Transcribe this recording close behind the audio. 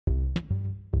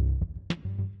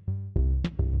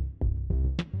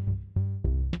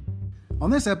On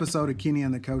this episode of Kenney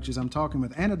and the Coaches, I'm talking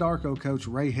with Anadarko coach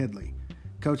Ray Headley.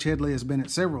 Coach Headley has been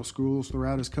at several schools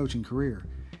throughout his coaching career.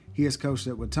 He has coached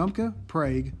at Wetumpka,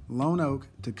 Prague, Lone Oak,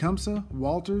 Tecumseh,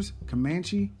 Walters,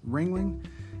 Comanche, Ringling,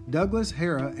 Douglas,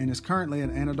 Hera, and is currently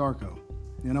at Anadarko.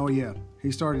 And oh yeah,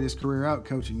 he started his career out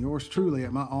coaching yours truly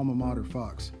at my alma mater,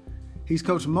 Fox. He's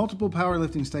coached multiple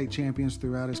powerlifting state champions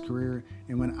throughout his career,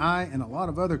 and when I and a lot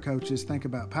of other coaches think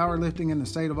about powerlifting in the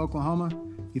state of Oklahoma,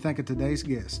 you think of today's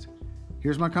guest.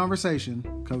 Here's my conversation,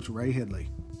 Coach Ray Headley.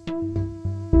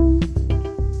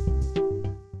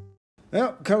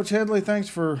 Well, Coach Headley, thanks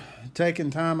for taking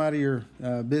time out of your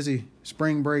busy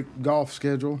spring break golf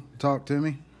schedule to talk to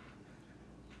me.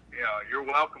 Yeah, you're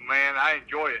welcome, man. I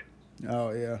enjoy it. Oh,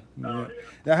 yeah. Now,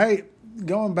 hey,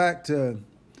 going back to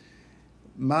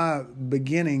my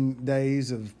beginning days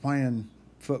of playing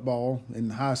football in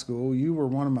high school, you were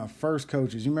one of my first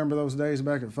coaches. You remember those days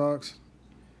back at Fox?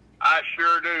 I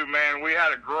sure do, man. We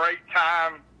had a great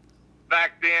time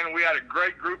back then. We had a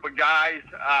great group of guys.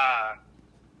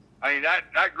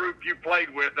 That group you played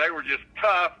with, they were just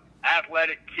tough,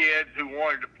 athletic kids who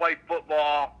wanted to play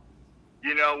football.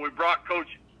 You know, we brought Coach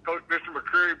Mr.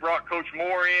 McCreary brought Coach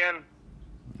Moore in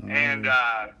and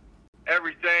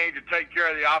everything to take care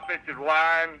of the offensive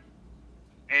line.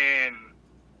 And,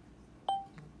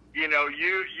 you know,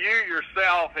 you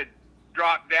yourself had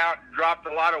dropped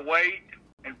a lot of weight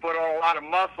and put on a lot of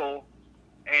muscle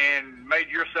and made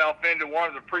yourself into one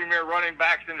of the premier running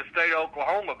backs in the state of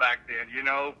Oklahoma back then, you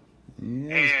know.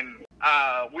 Yes. And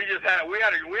we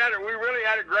really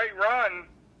had a great run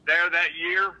there that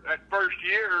year, that first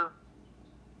year,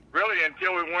 really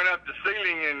until we went up the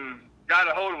ceiling and got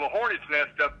a hold of a hornet's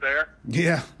nest up there.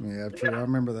 Yeah, true. I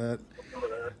remember that.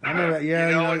 Yeah.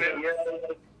 You know,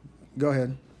 go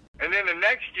ahead. And then the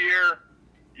next year,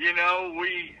 you know,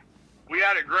 we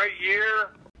had a great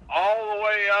year all the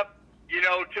way up, you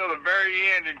know, till the very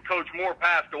end, and Coach Moore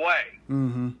passed away.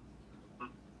 Mm-hmm.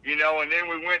 You know, and then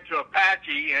we went to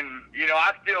Apache, and, you know,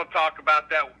 I still talk about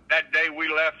that day we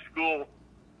left school.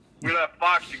 We left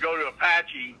Fox to go to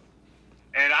Apache,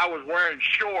 and I was wearing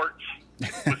shorts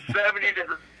with 70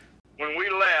 degrees. When we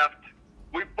left,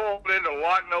 we pulled into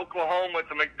Lawton, Oklahoma at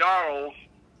the McDonald's.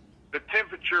 The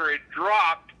temperature had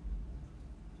dropped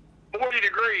 40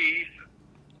 degrees,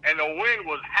 and the wind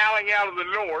was howling out of the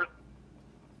north.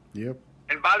 Yep.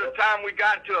 And by the time we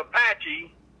got to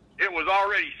Apache, it was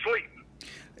already sleeting.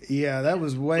 Yeah, that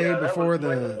was way before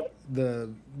the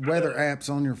weather apps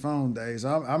on your phone days.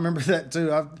 I remember that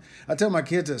too. I tell my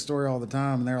kids that story all the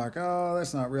time, and they're like, "Oh,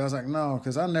 that's not real." I was like, "No,"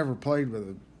 because I never played with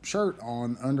a shirt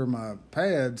on under my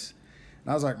pads. And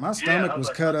I was like, my stomach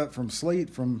was cut up from sleet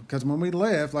because when we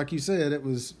left, like you said, it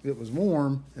was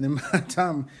warm, and then by the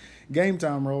time game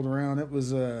time rolled around, it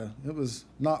was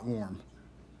not warm.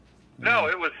 No,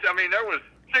 it was. I mean, there was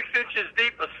 6 inches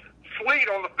deep of sleet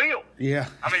on the field. Yeah.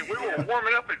 I mean, we were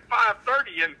warming up at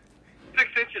 5:30 and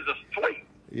 6 inches of sleet.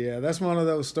 Yeah, that's one of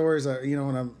those stories that, you know,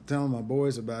 when I'm telling my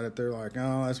boys about it, they're like,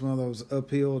 "Oh, that's one of those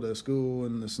uphill to school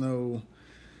in the snow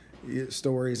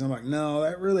stories." I'm like, "No,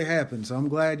 that really happened." So I'm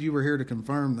glad you were here to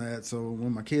confirm that. So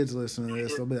when my kids listen to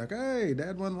this, they'll be like, "Hey,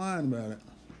 Dad wasn't lying about it."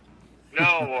 No,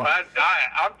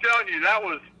 I'm telling you, that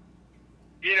was,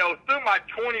 you know, through my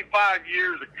 25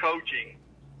 years of coaching,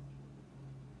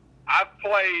 I've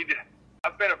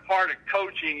been a part of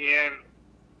coaching in,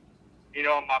 you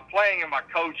know, my playing and my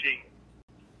coaching.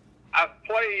 I've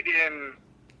played in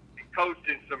and coached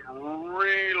in some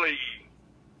really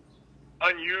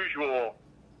unusual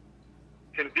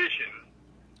conditions.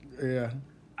 Yeah.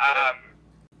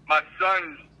 My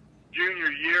son's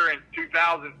junior year in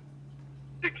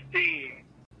 2016,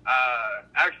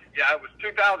 it was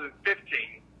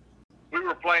 2015. We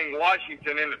were playing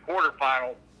Washington in the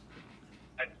quarterfinals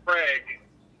at Prague,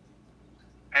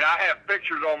 and I have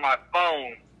pictures on my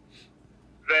phone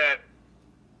that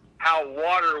how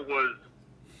water was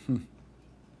 2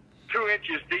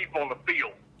 inches deep on the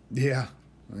field. Yeah.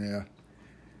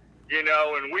 You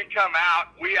know, and we come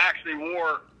out, we actually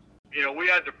wore, you know, we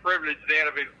had the privilege then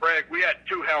of in Prague. We had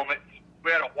 2 helmets.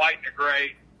 We had a white and a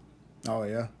gray. Oh,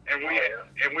 yeah. And we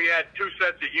had 2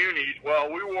 sets of unis. Well,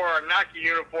 we wore our Nike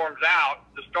uniforms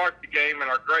out to start the game in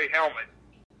our gray helmet.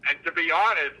 And to be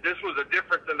honest, this was a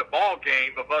difference in the ball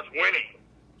game of us winning,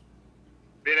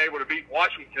 being able to beat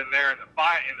Washington there in the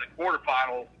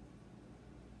quarterfinals,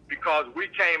 because we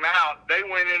came out. They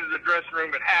went into the dressing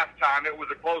room at halftime. It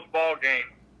was a close ball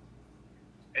game,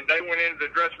 and they went into the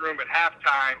dressing room at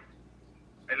halftime,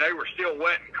 and they were still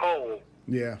wet and cold.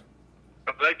 Yeah.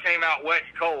 But they came out wet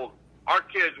and cold. Our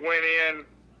kids went in,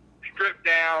 stripped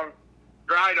down,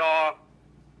 dried off,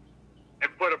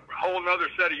 and put a whole other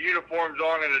set of uniforms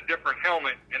on and a different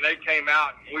helmet, and they came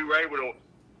out, and we were able to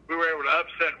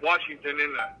upset Washington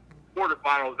in the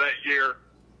quarterfinals that year.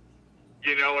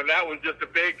 You know, and that was just a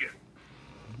big,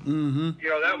 you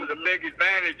know, that was a big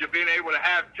advantage of being able to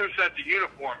have two sets of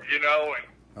uniforms. You know, and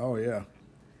oh yeah.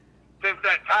 Since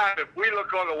that time, if we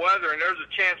look on the weather and there's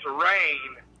a chance of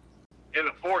rain in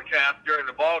the forecast during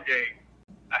the ball game,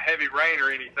 a heavy rain or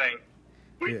anything,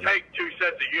 we take two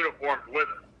sets of uniforms with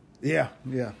us. Yeah,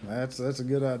 that's a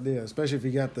good idea, especially if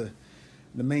you got the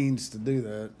means to do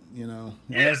that. You know,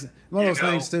 one of those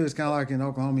things too. It's kind of like in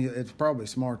Oklahoma. It's probably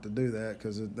smart to do that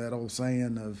because that old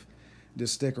saying of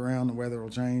just stick around, the weather will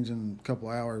change in a couple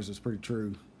hours is pretty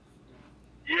true.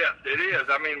 Yes, it is.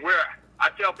 I mean, I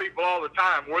tell people all the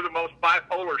time, we're the most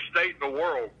bipolar state in the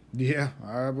world. Yeah,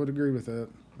 I would agree with that.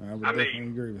 I would definitely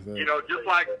agree with that. You know, just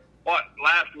like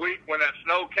last week when that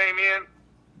snow came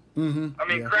in. I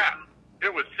mean, crap.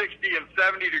 It was 60 and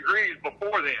 70 degrees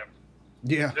before then.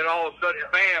 Yeah. Then all of a sudden,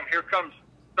 bam, here comes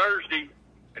Thursday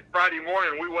and Friday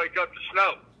morning, we wake up to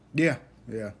snow. Yeah.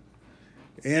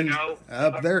 And you know,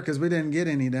 up there, because we didn't get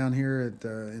any down here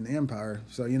in the Empire.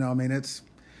 So, you know, I mean, it's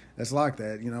like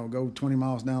that. You know, go 20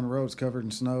 miles down the road, it's covered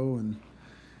in snow, and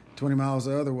 20 miles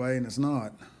the other way, and it's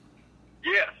not.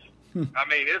 Yes. I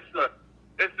mean, it's the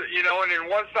you know, and then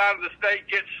one side of the state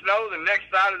gets snow, the next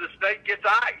side of the state gets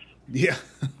ice. Yeah.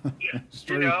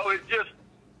 You know,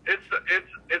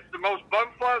 it's the most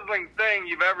bum-fuzzling thing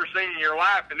you've ever seen in your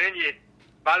life. And then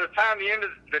by the time the end of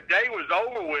the day was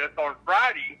over with on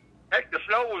Friday, heck, the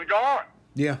snow was gone.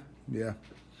 Yeah.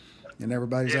 And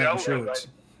everybody's out in shorts.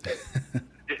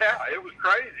 Yeah, it was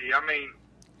crazy. I mean,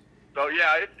 so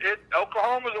yeah,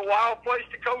 Oklahoma's a wild place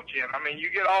to coach in. I mean, you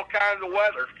get all kinds of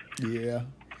weather. Yeah.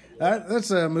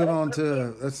 Let's move on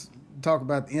to let's talk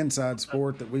about the inside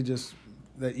sport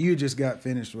that you just got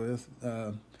finished with.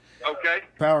 Okay.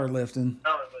 Powerlifting.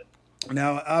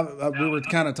 Now, we were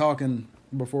kind of talking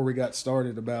before we got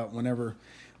started about whenever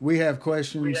we have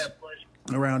questions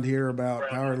around here about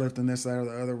powerlifting, this, that, or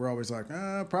the other, we're always like,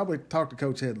 probably talk to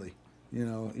Coach Headley. You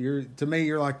know, you're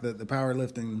like the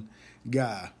powerlifting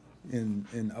guy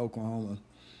in Oklahoma.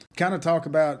 Kind of talk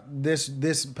about this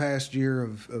past year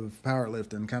of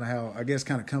powerlifting, kind of how, I guess,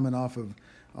 kind of coming off of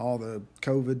all the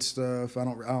COVID stuff. I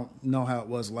don't know how it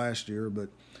was last year, but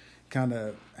kind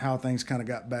of how things kind of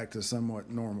got back to somewhat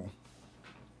normal.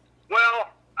 Well,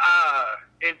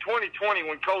 in 2020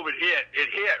 when COVID hit, it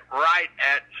hit right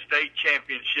at state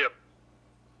championship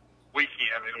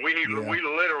weekend, and we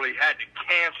literally had to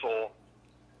cancel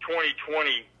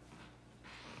 2020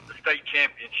 the state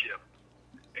championship,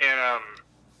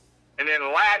 and then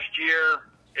last year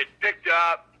it picked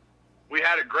up. We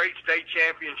had a great state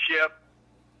championship,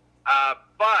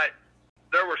 but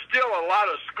there were still a lot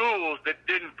of schools that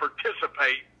didn't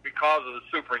participate because of the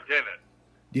superintendent.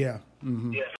 Yeah.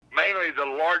 Mm-hmm. Yeah. Mainly the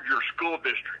larger school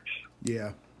districts.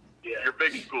 Yeah. Your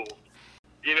big schools.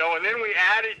 You know, and then we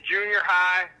added junior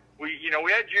high. We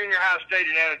had junior high state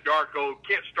in Anadarko.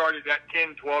 Kent started that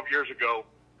 10, 12 years ago.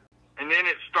 And then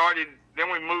it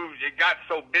got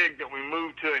so big that we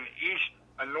moved to an east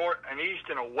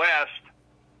and a west.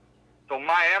 So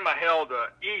Miami held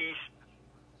the east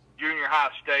junior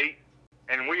high state,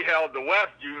 and we held the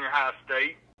west junior high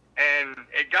state. And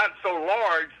it got so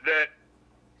large that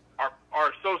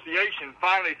our association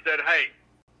finally said, hey,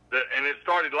 and it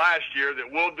started last year, that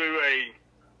we'll do a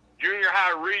junior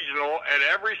high regional at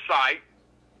every site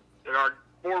that our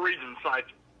 4 region sites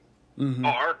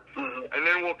are, and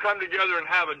then we'll come together and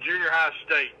have a junior high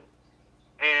state.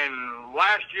 And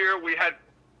last year we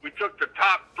took the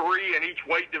top 3 in each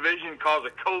weight division because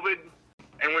of COVID,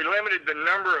 and we limited the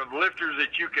number of lifters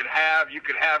that you could have. You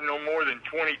could have no more than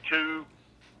 22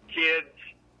 kids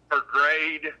per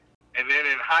grade, and then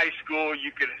in high school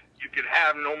you could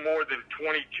have no more than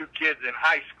 22 kids in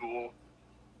high school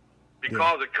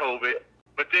because of COVID.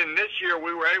 But then this year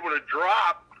we were able to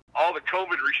drop all the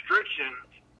COVID restrictions.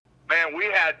 Man, we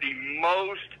had the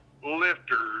most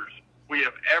lifters we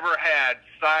have ever had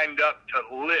signed up to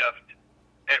lift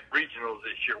at regionals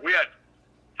this year. We had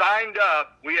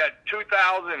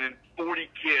 2,040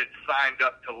 kids signed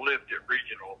up to lift at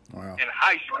regional in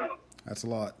high school. That's a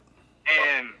lot.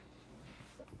 And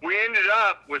we ended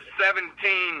up with a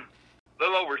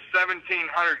little over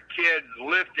 1,700 kids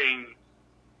lifting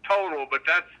total, but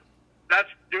that's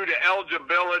due to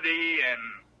eligibility and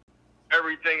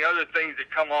everything, other things that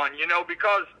come on, you know,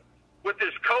 because with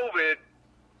this COVID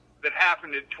that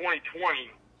happened in 2020,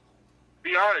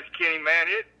 be honest, Kenny, man,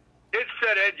 it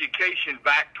set education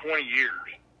back 20 years.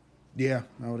 Yeah,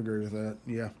 I would agree with that.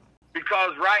 Yeah.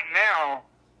 Because right now,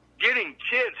 getting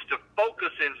kids to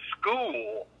focus in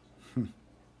school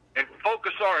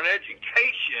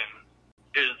education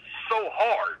is so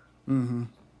hard. Mm-hmm.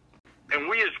 And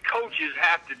we as coaches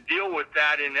have to deal with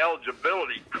that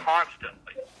ineligibility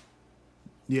constantly.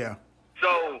 Yeah.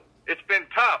 So it's been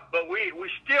tough, but we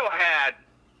still had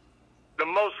the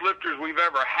most lifters we've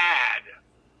ever had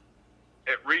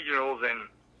at regionals and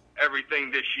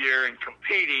everything this year, and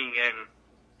competing, and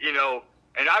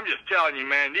and I'm just telling you,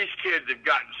 man, these kids have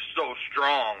gotten so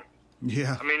strong.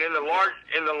 Yeah. I mean, in the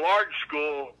large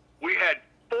school, we had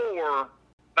 4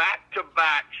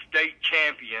 back-to-back state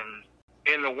champions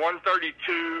in the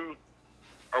 132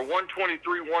 or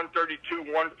 123, 132,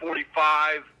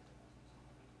 145,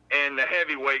 and the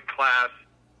heavyweight class.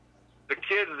 The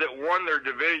kids that won their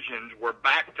divisions were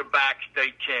back-to-back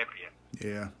state champions.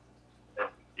 Yeah.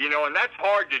 And that's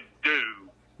hard to do.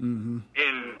 Mm-hmm.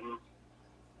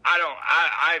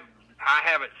 I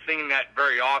haven't seen that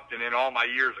very often in all my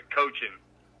years of coaching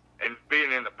and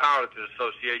being in the Powerlifting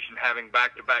Association, having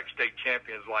back-to-back state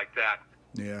champions like that.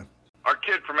 Yeah. Our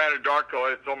kid from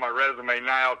Anadarko, it's on my resume,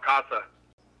 Niall Casa,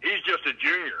 he's just a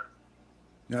junior.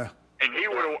 Yeah. And he's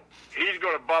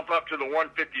going to bump up to the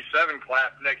 157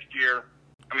 class next year.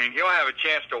 I mean, he'll have a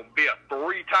chance to be a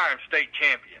 3-time state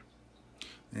champion.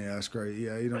 Yeah, that's great.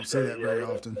 Yeah, you don't see that very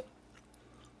often.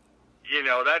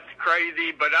 That's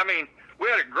crazy. But, I mean, we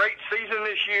had a great season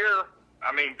this year.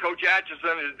 I mean, Coach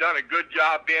Atchison has done a good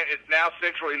job. It's now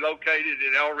centrally located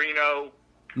in El Reno.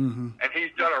 Mm-hmm. And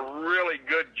he's done a really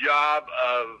good job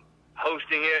of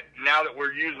hosting it. Now that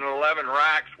we're using 11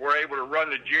 racks, we're able to run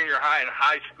the junior high and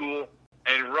high school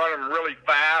and run them really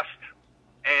fast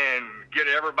and get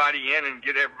everybody in and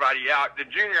get everybody out. The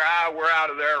junior high, we're out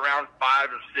of there around 5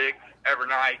 or 6 every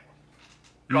night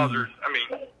because there's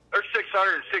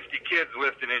 660 kids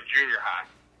lifting in junior high.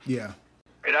 Yeah.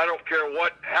 And I don't care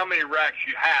how many racks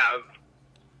you have,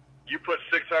 you put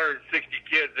 660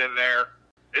 kids in there,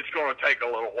 it's going to take a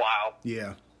little while.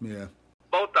 Yeah, yeah.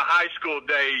 Both the high school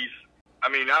days,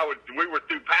 we were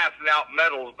through passing out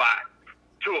medals by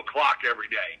 2 o'clock every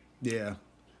day. Yeah,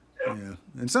 yeah.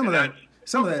 And some of that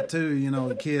too,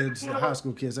 the kids, the high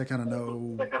school kids, they kind of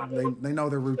know, they know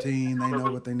their routine, they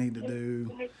know what they need to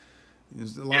do. They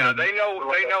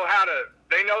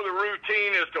know the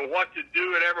routine as to what to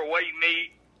do at every weight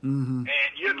meet. Mm-hmm.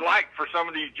 And you'd like for some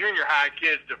of these junior high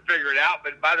kids to figure it out,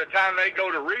 but by the time they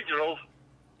go to regionals,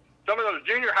 some of those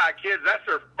junior high kids, that's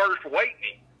their first weight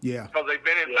meet. Yeah. Because they've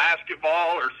been in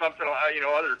basketball or something like,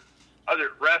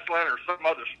 other wrestling or some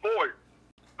other sport.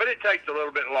 But it takes a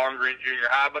little bit longer in junior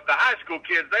high. But the high school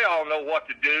kids, they all know what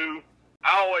to do.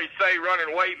 I always say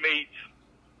running weight meets,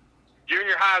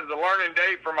 junior high is the learning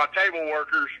day for my table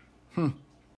workers.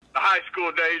 The high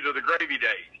school days are the gravy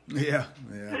days. Yeah,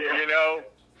 yeah.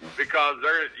 Because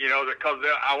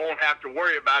I won't have to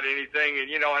worry about anything.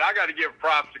 And, and I got to give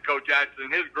props to Coach Atchison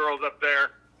and his girls up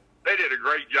there. They did a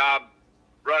great job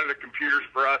running the computers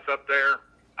for us up there.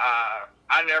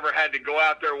 I never had to go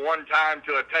out there one time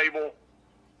to a table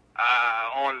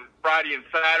on Friday and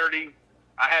Saturday.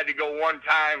 I had to go one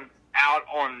time out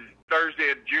on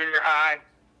Thursday at junior high.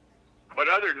 But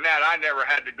other than that, I never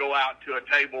had to go out to a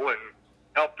table and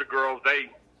help the girls.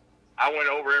 I went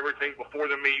over everything before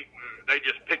the meet, and they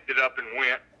just picked it up and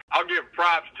went. I'll give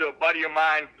props to a buddy of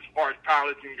mine as far as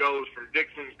powerlifting goes from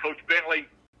Dixon, Coach Bentley,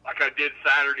 like I did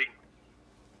Saturday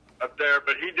up there.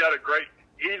 But he did a great.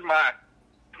 He's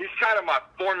kind of my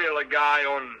formula guy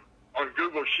on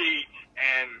Google Sheets,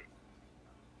 and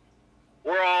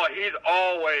he's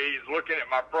always looking at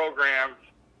my programs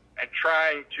and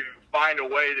trying to find a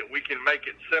way that we can make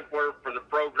it simpler for the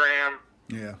program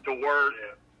to work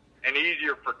and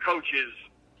easier for coaches,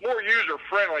 more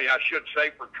user-friendly, I should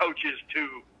say, for coaches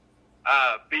to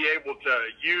be able to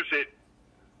use it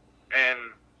and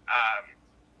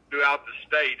throughout the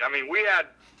state. I mean, we had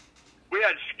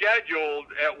scheduled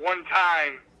at one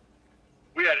time,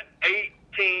 we had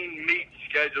 18 meets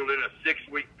scheduled in a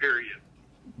 6-week period.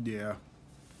 Yeah.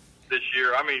 This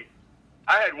year. I mean,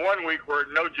 I had one week where,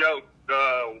 no joke,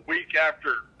 the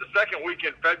second week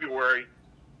in February,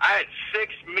 I had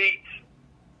 6 meets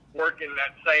working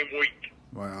that same week.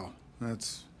 Wow.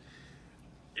 That's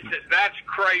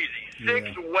crazy.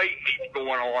 6 weight meets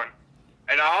going on.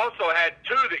 And I also had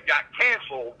 2 that got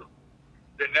canceled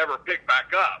that never picked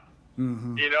back up.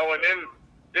 Mm-hmm. And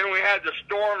then we had the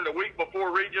storm the week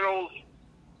before regionals.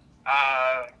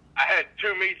 I had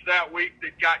 2 meets that week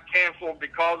that got canceled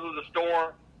because of the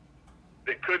storm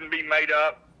that couldn't be made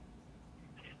up.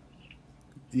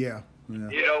 Yeah.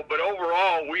 But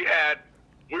overall, we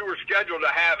were scheduled to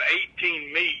have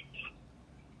 18 meets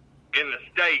in the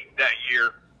state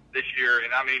this year.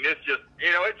 And I mean, it's just,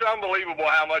 it's unbelievable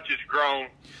how much it's grown.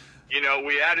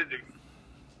 We added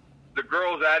the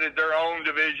girls added their own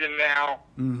division now.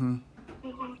 Mm-hmm.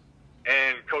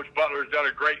 And Coach Butler's done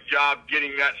a great job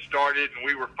getting that started, and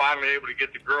we were finally able to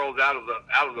get the girls out of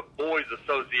the boys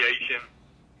association,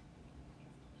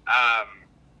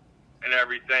 and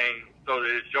everything, so that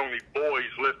it's only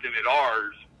boys lifting at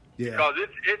ours. Yeah. Because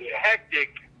it's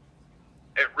hectic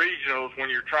at regionals when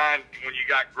you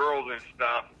got girls and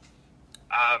stuff.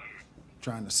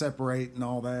 Trying to separate and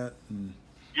all that. And,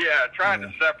 trying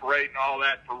to separate and all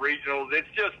that for regionals. It's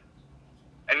just,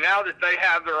 and now that they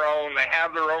have their own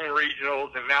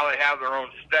regionals, and now they have their own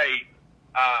state,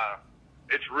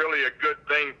 it's really a good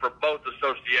thing for both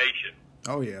associations.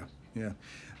 Oh yeah, yeah.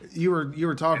 You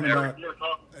were talking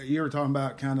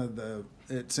about kind of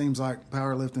it seems like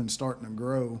powerlifting's starting to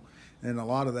grow, and a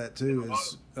lot of that too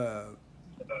is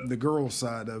the girls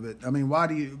side of it. I mean, why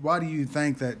do you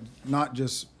think that, not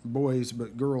just boys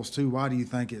but girls too? Why do you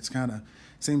think it's kind of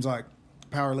seems like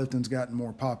powerlifting's gotten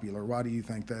more popular? Why do you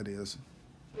think that is?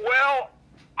 Well,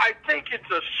 I think it's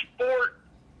a sport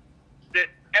that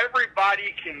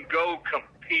everybody can go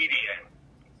compete in.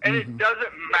 And it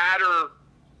doesn't matter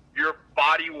your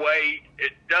body weight.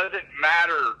 It doesn't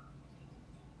matter,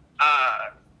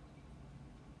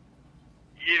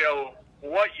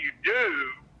 what you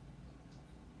do.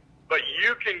 But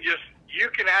you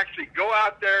can actually go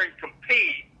out there and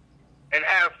compete and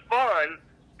have fun.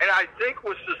 And I think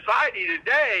with society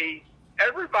today,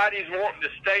 everybody's wanting to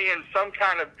stay in some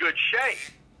kind of good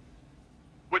shape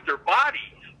with their bodies.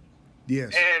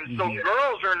 Yes. And so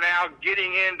girls are now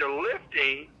getting into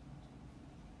lifting,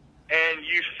 and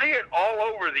you see it all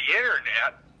over the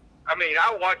internet. I mean,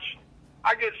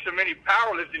 I get so many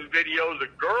powerlifting videos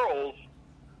of girls,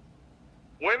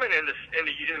 women in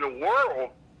the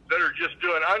world that are just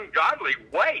doing ungodly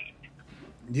weight.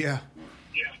 Yeah.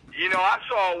 I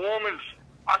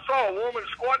saw a woman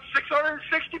squat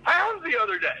 660 pounds the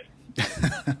other day.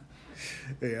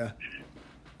 Yeah.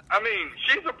 I mean,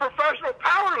 she's a professional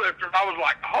powerlifter. I was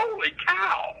like, holy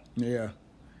cow. Yeah.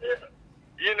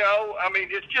 I mean,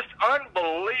 it's just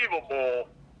unbelievable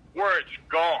where it's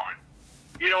gone.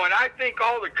 And I think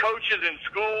all the coaches in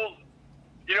schools,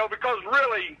 because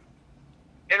really,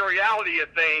 in reality of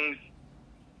things,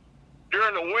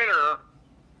 during the winter,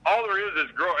 all there is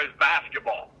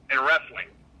basketball and wrestling.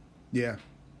 Yeah.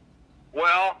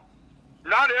 Well,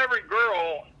 not every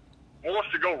girl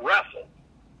wants to go wrestle.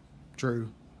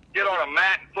 True. Get on a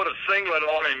mat and put a singlet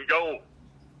on and go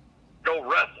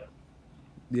wrestle.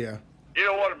 Yeah. You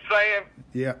know what I'm saying?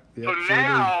 Yeah. So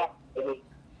now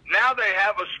they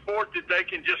have a sport that they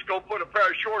can just go put a pair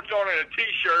of shorts on and a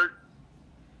T-shirt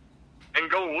and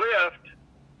go lift,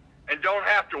 and don't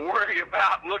have to worry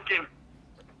about looking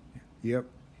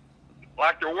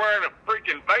like they're wearing a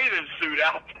freaking bathing suit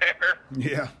out there.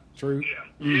 Yeah, true.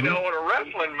 On a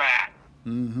wrestling mat.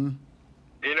 Mm-hmm.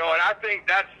 And I think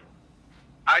that's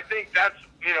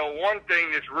one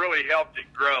thing that's really helped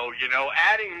it grow,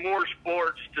 adding more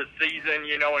sports to season,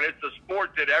 and it's a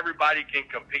sport that everybody can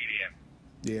compete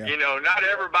in. Yeah. Not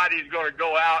everybody's going to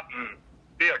go out and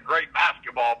be a great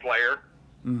basketball player.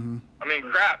 Mm-hmm. I mean,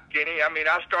 crap, Kenny. I mean,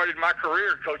 I started my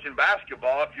career coaching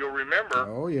basketball, if you'll remember.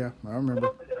 Oh, yeah, I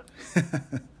remember.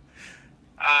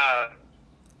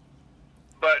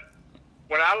 But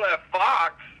when I left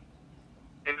Fox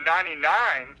in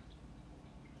 '99,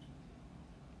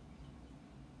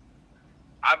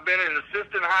 I've been an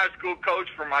assistant high school coach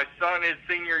for my son his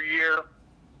senior year.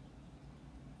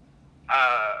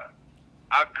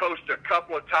 I've coached a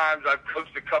couple of times. I've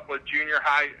coached a couple of junior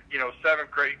high,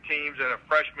 7th grade teams and a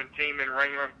freshman team in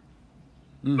Ringland.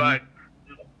 Mm-hmm. But,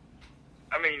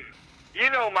 I mean,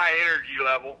 my energy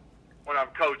level when I'm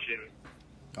coaching.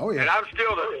 Oh, yeah. And I'm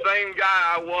still the same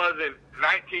guy I was in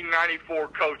 1994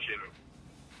 coaching.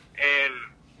 And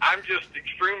I'm just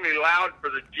extremely loud for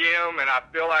the gym, and I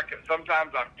feel like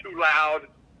sometimes I'm too loud.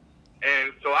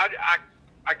 And so I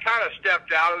kind of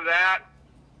stepped out of that.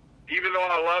 Even though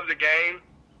I love the game,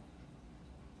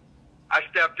 I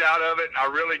stepped out of it, and I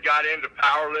really got into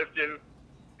powerlifting.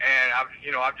 And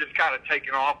I've just kind of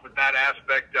taken off with that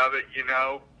aspect of it,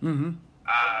 Mm-hmm.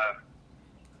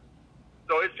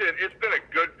 So it's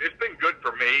been good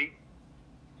for me.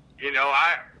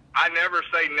 I never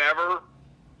say never.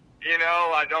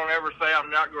 I don't ever say I'm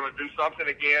not going to do something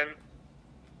again.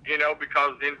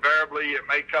 Because invariably it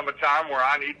may come a time where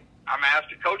I'm asked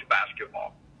to coach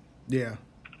basketball. Yeah.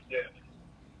 Yeah.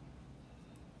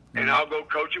 And I'll go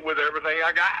coach it with everything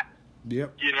I got.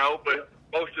 Yep. But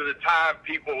most of the time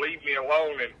people leave me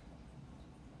alone,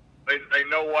 and they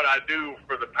know what I do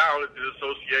for the Powerlifting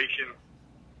Association,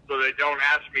 so they don't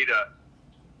ask me to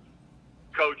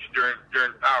coach during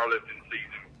powerlifting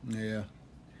season. Yeah.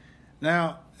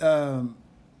 Now,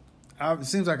 it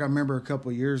seems like I remember a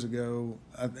couple of years ago.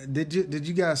 Did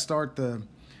you guys start the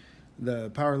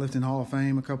Powerlifting Hall of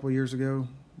Fame a couple of years ago?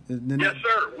 Yes,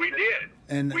 sir. We did.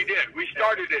 And we did. We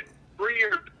started it 3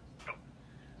 years ago.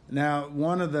 Now,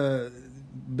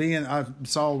 I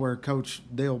saw where Coach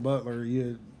Dale Butler.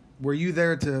 Were you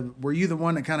there were you the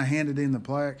one that kind of handed in the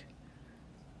plaque?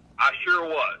 I sure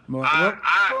was. Well,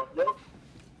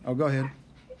 go ahead.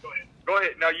 Go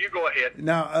ahead. No, you go ahead.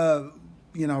 Now,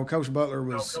 Coach Butler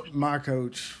was my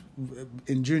coach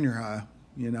in junior high,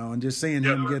 and just seeing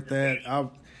him get that,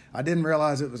 I didn't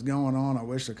realize it was going on. I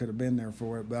wish I could have been there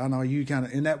for it, but I know you kind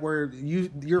of, in that where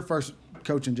your first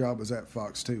coaching job was at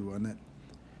Fox too, wasn't it?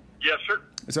 Yes, sir.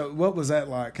 So what was that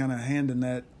like, kind of handing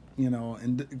that,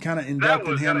 and kind of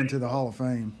inducting him into the Hall of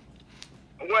Fame?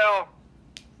 Well,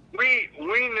 we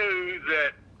knew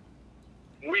that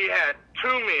we had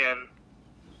two men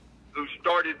who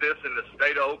started this in the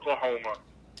state of Oklahoma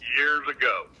years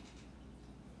ago.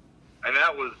 And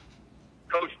that was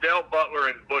Coach Dale Butler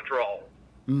and Butch Rawls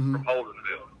from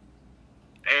Holdenville.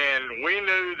 And we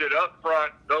knew that up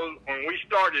front, when we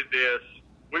started this,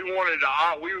 we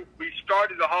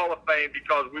started the Hall of Fame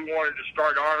because we wanted to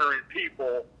start honoring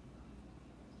people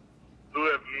who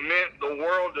have meant the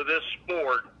world to this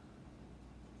sport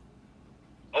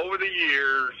over the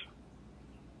years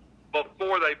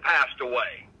before they passed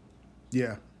away.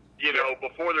 Yeah.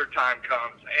 Before their time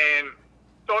comes. And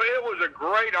so it was a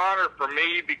great honor for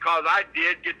me because I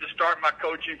did get to start my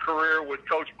coaching career with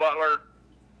Coach Butler.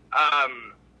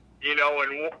 And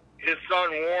his son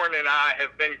Warren and I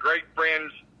have been great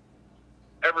friends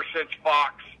ever since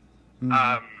Fox.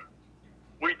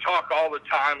 We talk all the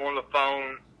time on the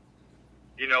phone.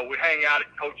 We hang out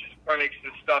at coaches' clinics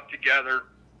and stuff together.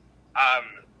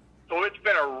 So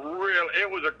it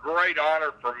was a great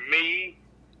honor for me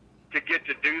to get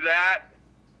to do that.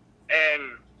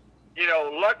 And,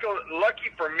 lucky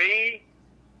for me,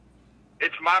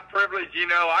 it's my privilege.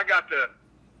 I got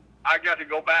to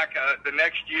go back the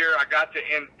next year. I got to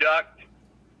induct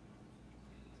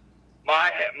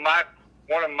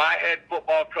one of my head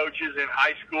football coaches in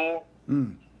high school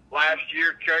last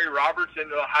year, Kerry Roberts,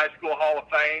 into the High School Hall of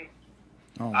Fame.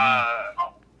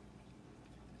 Oh,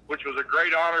 which was a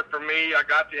great honor for me. I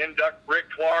got to induct Rick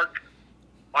Clark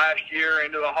last year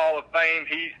into the Hall of Fame.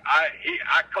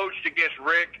 I coached against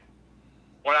Rick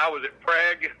when I was at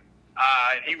Prague,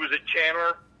 and he was at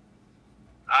Chandler.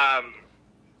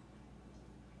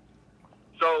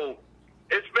 So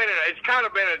it's been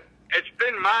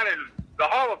mine, and the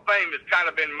Hall of Fame has kind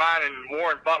of been mine and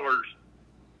Warren Butler's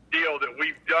deal that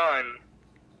we've done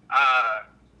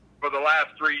for the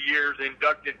last 3 years,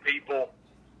 inducted people.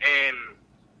 And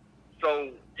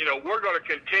so, we're going to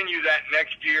continue that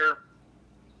next year.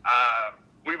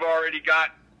 We've already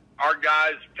got our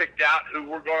guys picked out who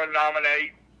we're going to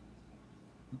nominate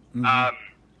and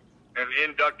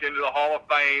induct into the Hall of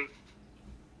Fame.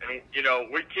 And,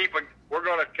 we're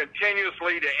going to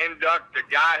continuously to induct the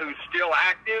guy who's still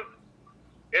active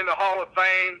in the Hall of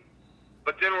Fame,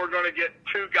 but then we're going to get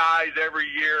 2 guys every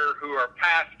year who are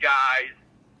past guys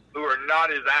who are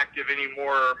not as active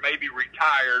anymore or maybe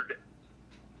retired.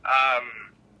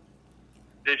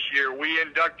 This year we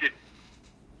inducted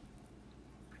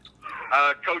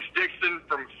Coach Dixon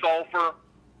from Sulphur.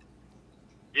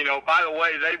 By the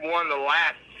way, they've won the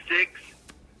last 6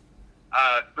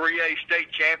 3A state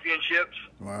championships.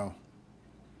 Wow.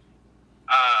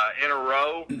 In a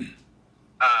row. And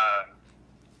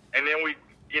then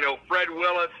Fred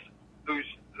Willis, who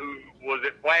was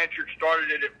at Blanchard, started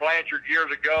it at Blanchard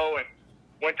years ago and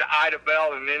went to Ida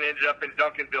Bell and then ended up in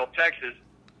Duncanville, Texas.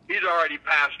 He's already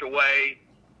passed away,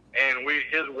 and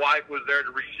his wife was there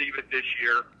to receive it this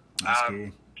year. That's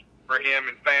cool. For him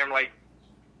and family.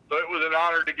 So it was an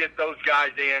honor to get those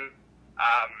guys in.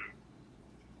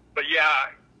 But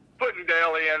yeah, putting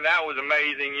Dale in, that was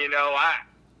amazing.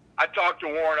 I talk to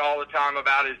Warren all the time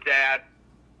about his dad.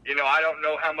 I don't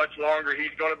know how much longer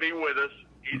he's going to be with us.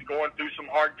 He's going through some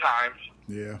hard times.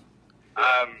 Yeah.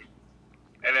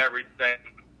 And everything.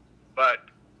 But,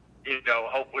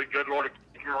 hopefully good Lord will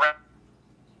keep him around.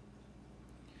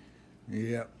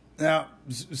 Yeah. Now,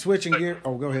 switching gear.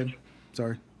 Oh, go ahead.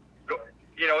 Sorry.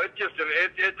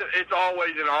 It's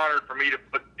always an honor for me to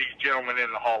put these gentlemen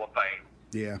in the Hall of Fame.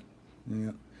 Yeah.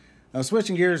 Yeah. Now,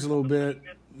 switching gears a little bit,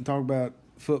 talk about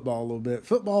football a little bit.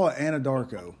 Football at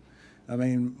Anadarko. I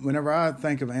mean, whenever I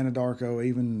think of Anadarko,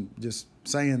 even just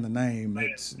saying the name,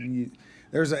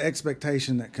 there's an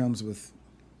expectation that comes with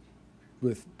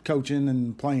coaching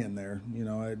and playing there.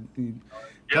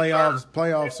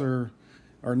 Playoffs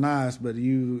are nice, but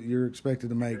you're expected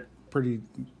to make pretty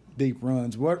deep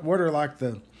runs. What are like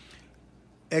the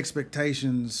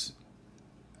expectations,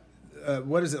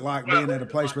 what is it like being at a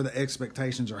place where the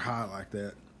expectations are high like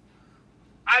that?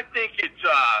 I think it's,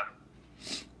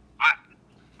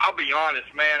 I'll be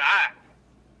honest, man,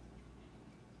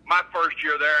 my first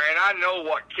year there, and I know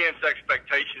what Kent's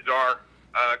expectations are.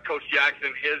 Coach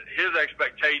Jackson, his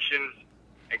expectations,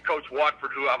 and Coach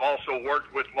Watford, who I've also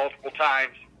worked with multiple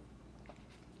times.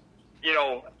 You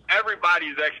know,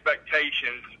 everybody's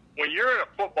expectations, when you're in a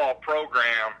football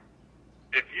program,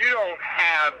 if you don't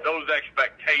have those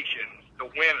expectations to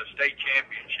win a state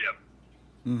championship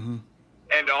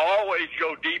and to always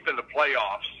go deep in the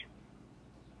playoffs,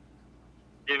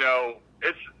 you know,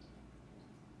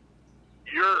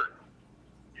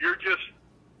 you're just,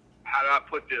 how do I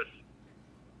put this?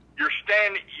 You're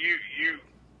standing,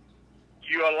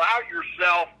 you allow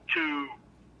yourself to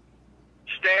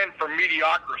stand for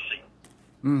mediocrity.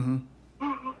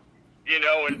 You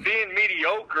know, and being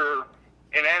mediocre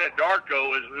in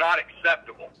Anadarko is not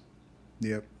acceptable.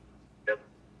 Yep.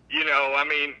 You know, I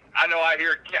mean, I've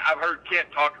heard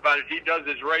Kent talk about it. He does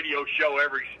his radio show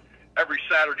every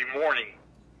Saturday morning.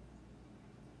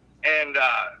 And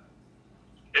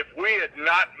if we had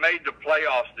not made the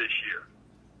playoffs this year,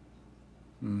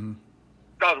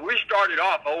 because we started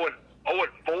off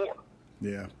 0-4.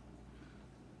 Yeah. And,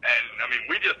 I mean,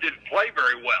 we just didn't play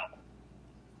very well.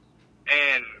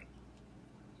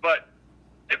 But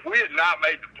if we had not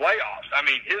made the playoffs, I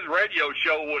mean, his radio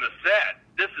show would have said,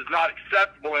 this is not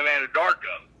acceptable in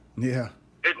Anadarko. Yeah.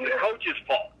 It's the coach's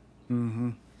fault.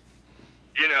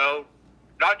 You know,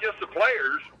 not just the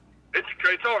players.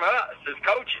 It's on us as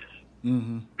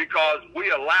coaches because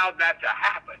we allowed that to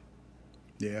happen.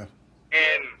 Yeah.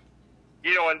 And,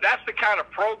 you know, and that's the kind of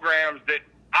programs that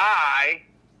I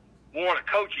want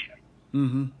to coach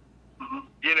in.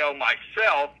 You know,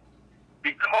 myself,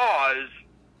 because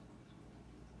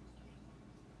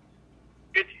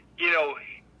it's, you know,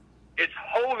 it's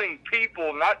holding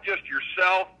people, not just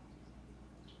yourself,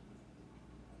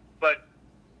 but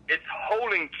it's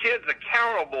holding kids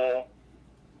accountable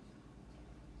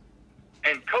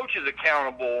and coaches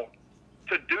accountable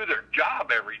to do their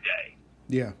job every day.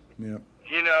 Yeah, yeah.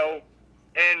 You know,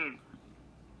 and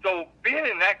so being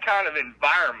in that kind of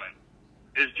environment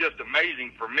is just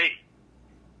amazing for me.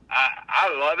 I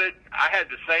love it. I had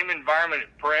the same environment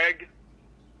at Prague.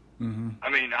 I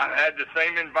mean, I had the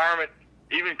same environment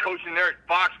even coaching there at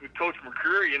Fox with Coach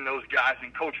McCreary and those guys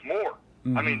and Coach Moore.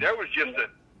 I mean, there was just an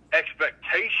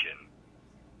expectation,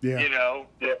 you know.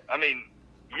 I mean,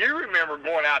 you remember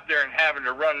going out there and having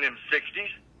to run them 60s.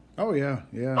 Oh, yeah,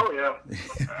 yeah. Oh, yeah.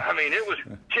 I mean, it was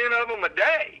 10 of them a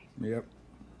day. Yep.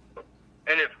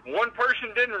 And if one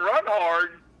person didn't run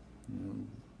hard,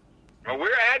 well,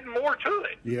 we're adding more to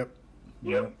it. Yep.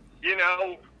 You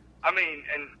know, I mean,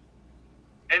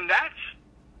 and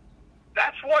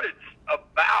that's what it's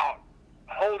about,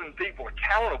 holding people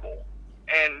accountable.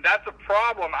 And that's a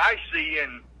problem I see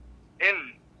in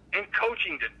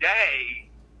coaching today,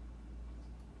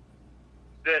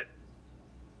 that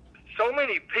so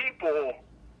many people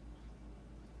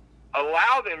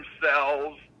allow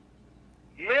themselves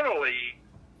mentally,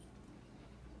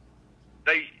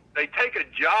 they take a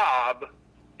job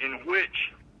in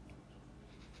which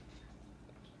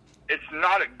it's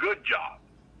not a good job.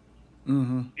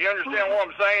 You understand what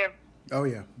I'm saying? Oh,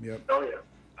 yeah. Yep. Oh, yeah.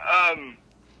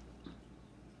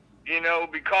 You know,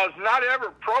 because not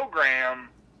every program,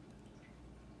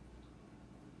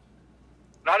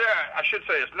 I should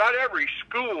say it's not every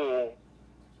school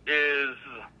is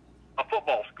a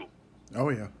football school. Oh,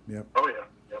 yeah. Yep. Oh, yeah.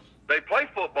 Yep. They play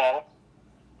football.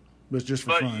 But it's just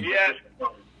for fun. But yet,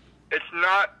 it's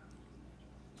not,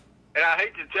 and I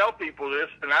hate to tell people this,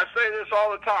 and I say this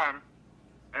all the time,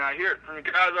 and I hear it from the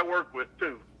guys I work with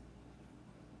too.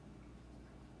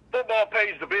 Football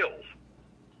pays the bills.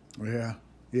 Yeah.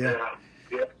 Yeah.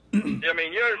 I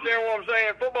mean, you understand what I'm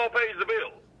saying? Football pays the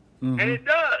bills. And it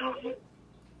does.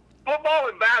 Football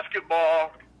and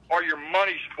basketball are your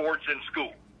money sports in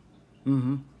school.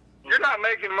 You're not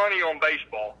making money on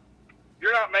baseball.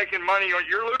 You're not making money on,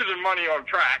 you're losing money on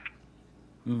track.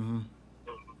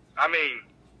 I mean,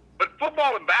 but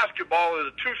football and basketball are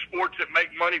the two sports that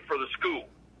make money for the school.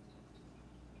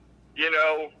 You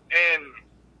know, and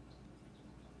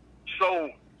so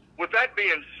with that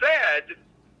being said,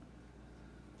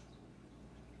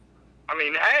 I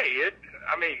mean, hey,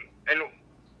 and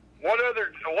what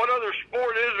other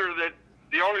sport is there that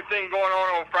the only thing going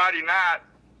on Friday night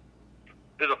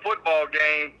is a football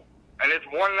game, and it's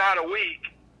one night a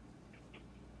week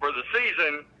for the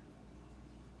season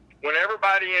when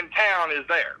everybody in town is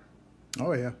there?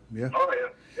 Oh, yeah. Yeah. Oh, yeah.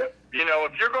 You know,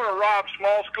 if you're going to rob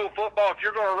small school football, if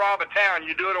you're going to rob a town,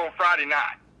 you do it on Friday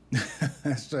night.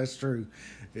 That's true.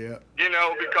 Yeah. You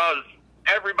know, because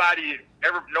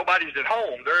nobody's at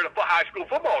home. They're at a high school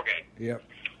football game. Yep.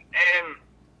 And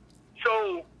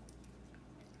so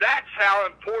that's how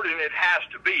important it has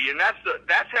to be, and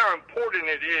that's how important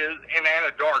it is in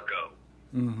Anadarko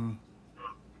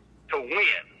to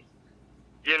win.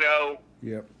 You know.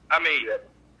 Yep. I mean,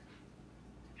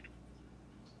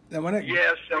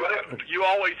 yes, you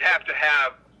always have to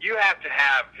have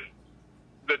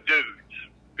the dudes,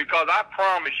 because I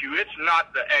promise you, it's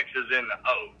not the X's and the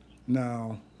O's.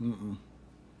 No.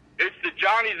 It's the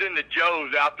Johnnies and the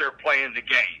Joes out there playing the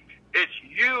game. It's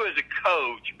you as a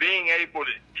coach being able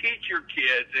to teach your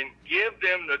kids and give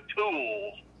them the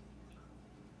tools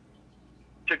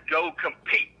to go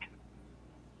compete.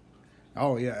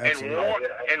 Oh yeah, absolutely.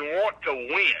 And want to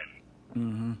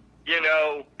win. You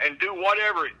know, and do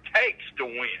whatever it takes to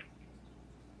win.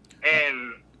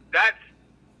 And that's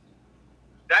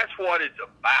what it's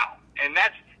about. And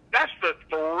that's the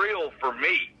thrill for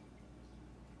me.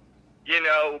 You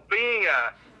know,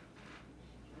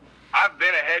 I've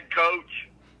been a head coach.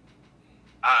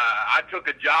 I took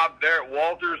a job there at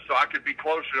Walters so I could be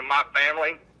closer to my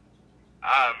family.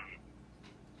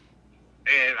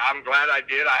 And I'm glad I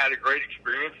did. I had a great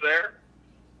experience there.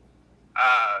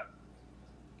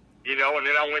 You know, and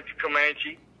then I went to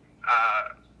Comanche,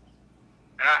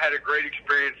 and I had a great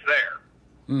experience there.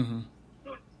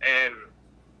 And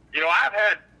you know, I've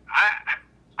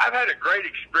had a great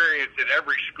experience at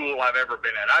every school I've ever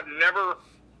been at. I've never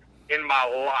in my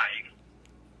life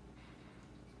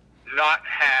not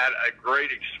had a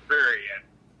great experience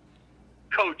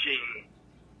coaching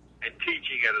and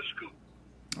teaching at a school.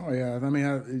 Oh yeah, I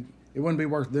mean, it wouldn't be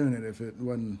worth doing it if it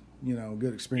wasn't, you know,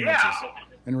 good experiences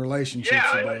and relationships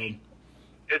to build.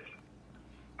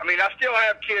 I mean, I still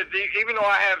have kids, even though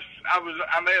I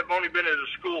may have only been at a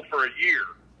school for a year.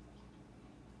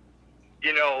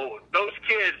 You know, those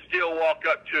kids still walk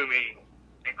up to me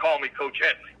and call me Coach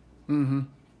Headley. And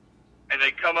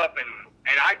they come up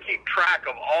and I keep track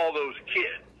of all those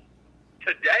kids.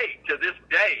 To this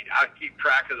day, I keep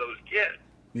track of those kids.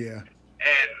 Yeah.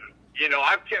 And, you know,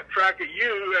 I've kept track of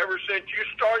you ever since you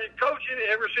started coaching,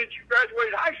 ever since you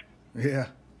graduated high school. Yeah.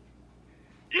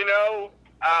 You know,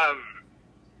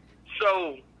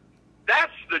 so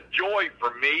that's the joy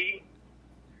for me,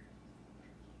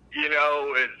 you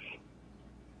know, is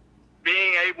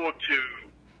being able to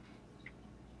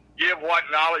give what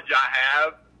knowledge I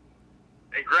have.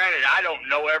 And granted, I don't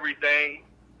know everything,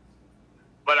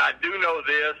 but I do know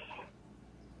this,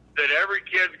 that every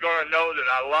kid's going to know that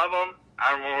I love them,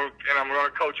 and I'm going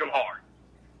to coach them hard.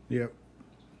 Yep.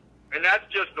 And that's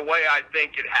just the way I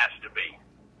think it has to be.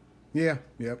 Yeah.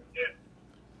 Yep.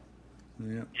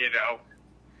 You know.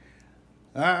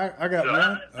 I got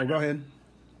one. Oh, go ahead.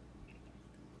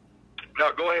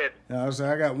 No, go ahead.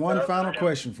 I got one final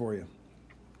question for you.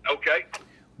 Okay.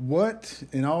 What,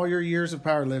 in all your years of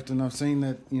powerlifting, I've seen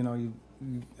that, you know, you've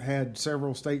had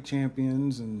several state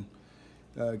champions and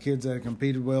kids that have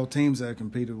competed well, teams that have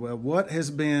competed well. What has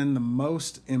been the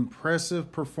most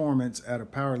impressive performance at a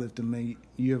powerlifting meet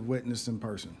you have witnessed in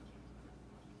person?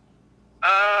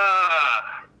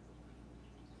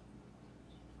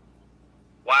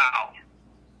 Wow.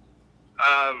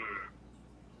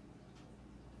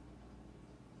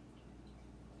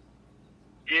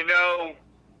 You know,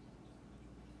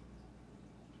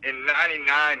 in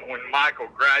 '99 when Michael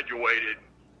graduated,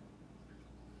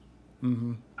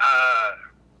 him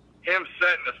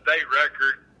setting the state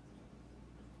record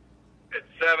at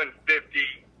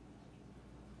 750,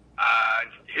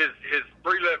 his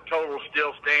free lift total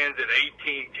still stands at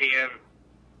 1810.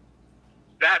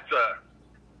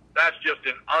 That's just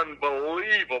an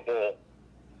unbelievable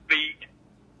feat.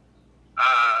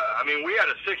 I mean, we had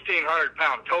a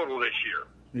 1,600-pound total this year.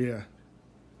 Yeah.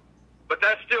 But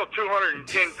that's still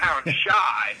 210 pounds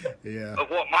shy of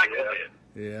what Michael did.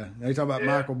 Yeah. They talk about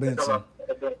Michael Benson.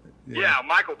 Yeah,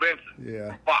 Michael Benson.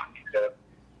 Yeah. Fuck.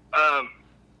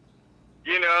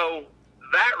 You know,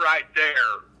 that right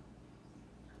there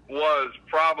was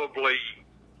probably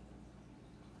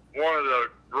one of the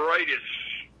greatest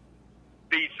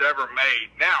feats ever made.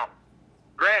 Now,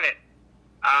 granted,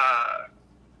 I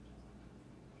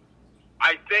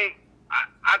think,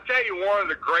 I'll tell you one of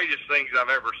the greatest things I've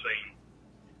ever seen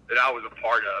that I was a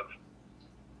part of.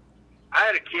 I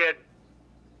had a kid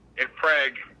in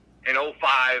Prague in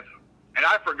 05, and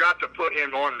I forgot to put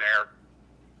him on there.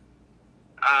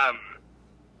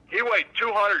 He weighed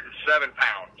 207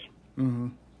 pounds.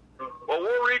 Well,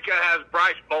 Warrika has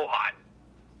Bryce Bohut,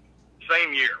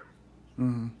 same year.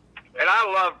 And I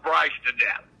love Bryce to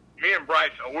death. Me and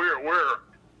Bryce,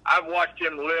 I've watched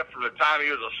him lift from the time he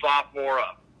was a sophomore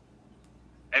up.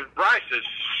 And Bryce is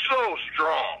so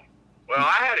strong. Well,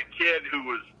 I had a kid who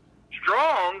was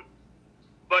strong,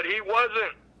 but he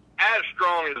wasn't as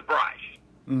strong as Bryce.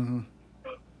 Mm-hmm.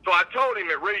 So I told him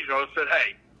at regional, I said,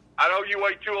 hey, I know you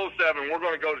weigh 207. We're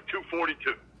going to go to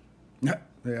 242.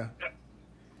 Yeah.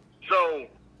 So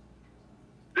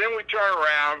then we turn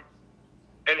around,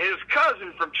 and his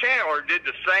cousin from Chandler did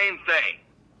the same thing.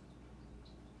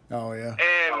 Oh, yeah.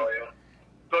 And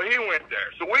so he went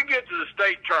there. So we get to the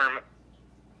state tournament.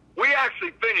 We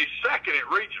actually finished second at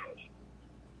regionals.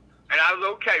 And I was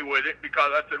okay with it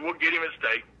because I said, we'll get him at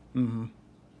state. Mm-hmm.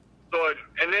 So,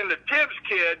 and then the Tibbs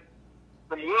kid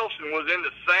from Wilson was in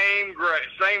the same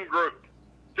group,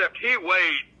 except he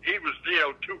was,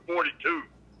 242.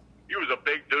 He was a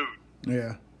big dude.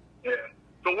 Yeah. Yeah.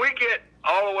 So we get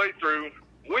all the way through.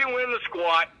 We win the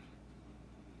squat.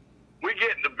 We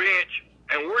get in the bench,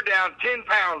 and we're down 10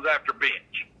 pounds after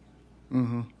bench.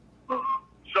 Mm-hmm.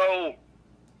 So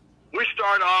we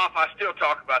start off, I still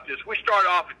talk about this, we start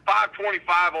off at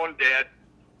 525 on dead.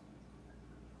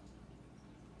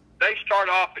 They start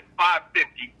off at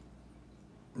 550.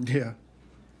 Yeah.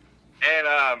 And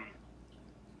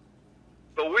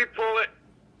so we pull it.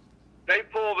 They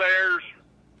pull theirs.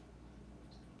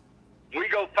 We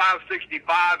go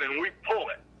 565 and we pull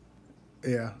it.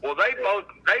 Yeah. Well, they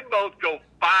both go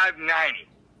 590.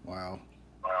 Wow.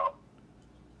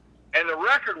 And the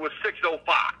record was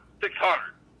 605,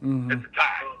 600 Mm-hmm. at the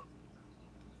time.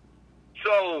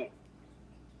 So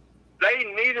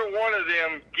neither one of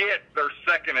them get their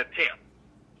second attempt.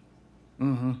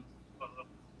 Mm-hmm.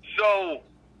 So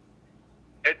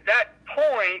at that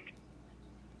point,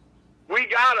 we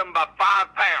got them by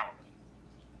 5 pounds.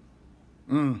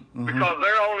 Mm-hmm. Because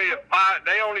they're only at 5.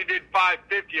 They only did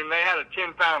 550, and they had a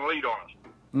 10-pound lead on us.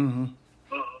 Mm-hmm.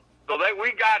 So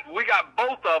we got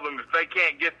both of them. If they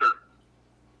can't get their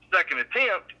second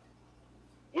attempt,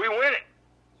 we win it.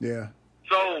 Yeah.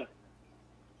 So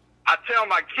I tell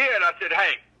my kid, I said,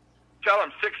 hey, tell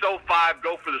him 605,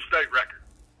 go for the state record,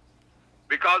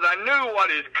 because I knew what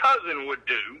his cousin would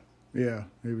do. Yeah,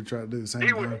 he would try to do the same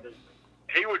thing.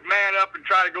 He would man up and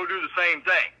try to go do the same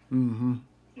thing. Mm-hmm.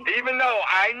 Even though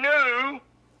I knew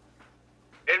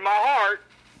in my heart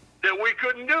that we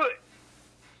couldn't do it.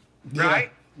 Yeah.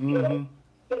 Right? Mm-hmm.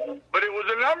 But it was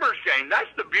a numbers game.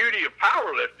 That's the beauty of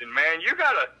powerlifting, man.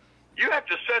 You have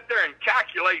to sit there and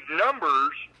calculate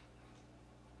numbers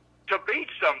to beat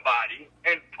somebody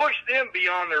and push them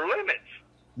beyond their limits.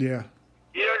 Yeah.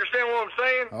 You understand what I'm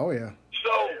saying? Oh, yeah.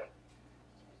 So,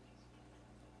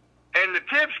 and the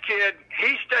Tibbs kid,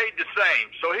 he stayed the same.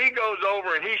 So he goes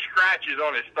over and he scratches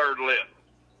on his third lift.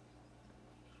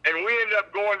 And we ended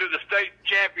up going to the state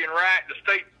champion rack,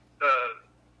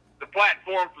 the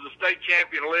platform for the state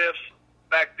champion lifts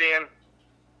back then.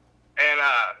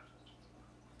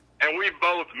 And we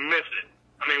both missed it.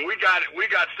 I mean, we got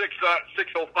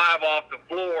 605 off the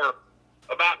floor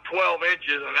about 12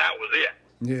 inches, and that was it.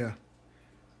 Yeah.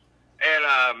 And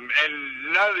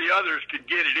none of the others could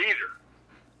get it either.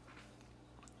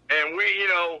 And we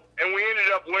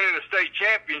ended up winning the state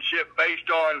championship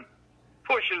based on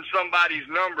pushing somebody's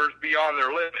numbers beyond their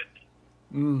limits.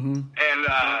 Mm-hmm. And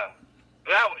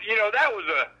that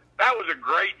was a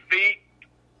great feat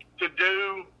to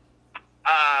do.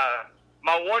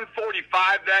 My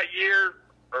 145 that year,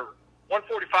 or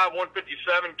 145,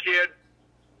 157 kid,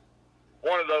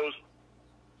 one of those.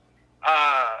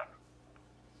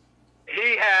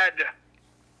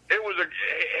 He was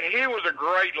a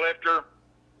great lifter.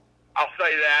 I'll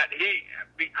say that.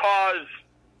 Because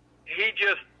he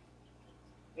just,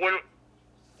 when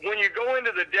you go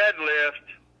into the deadlift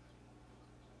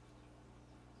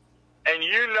and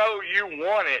you know you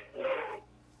want it,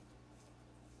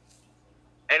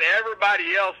 and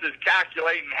everybody else is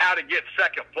calculating how to get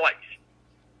second place.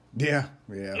 Yeah.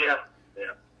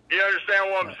 You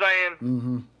understand what I'm saying?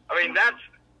 Mm-hmm. I mean, that's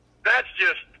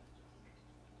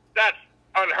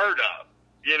unheard of,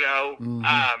 you know. Mm-hmm.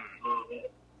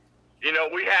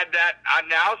 We had that.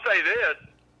 Now, I'll say this.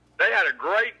 They had a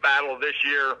great battle this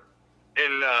year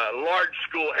in large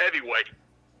school heavyweight.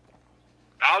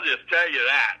 I'll just tell you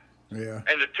that. Yeah.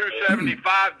 And the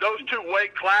 275, those two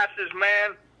weight classes,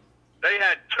 man, they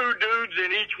had two dudes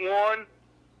in each one.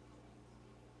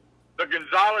 The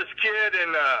Gonzalez kid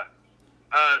and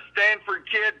Stanford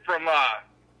kid from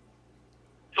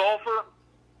Sulphur.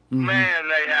 Mm-hmm. Man,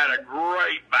 they had a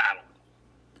great battle.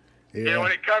 Yeah.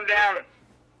 When it come down,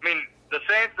 I mean, the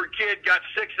Stanford kid got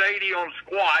 680 on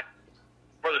squat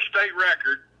for the state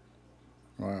record.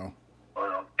 Wow.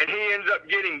 And he ends up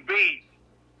getting beat.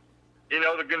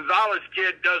 The Gonzalez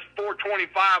kid does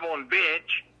 425 on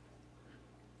bench,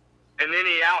 and then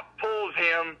he outpulls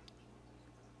him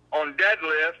on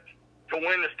deadlift to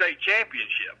win the state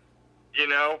championship, you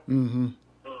know? Mm-hmm.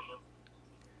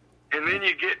 And then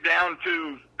you get down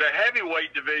to the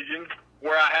heavyweight division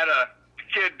where I had a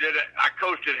kid that I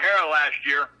coached at Harrow last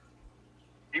year.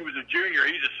 He was a junior.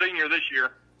 He's a senior this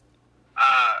year.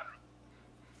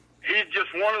 He's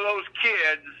just one of those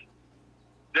kids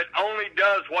that only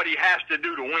does what he has to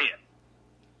do to win.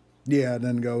 Yeah, it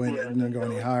doesn't go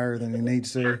any higher than he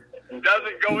needs to.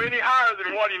 Doesn't go any higher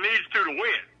than what he needs to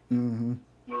win. Mm-hmm.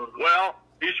 Well,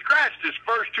 he scratched his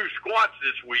first 2 squats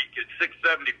this week at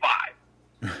 675.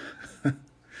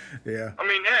 Yeah. I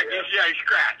mean, heck, he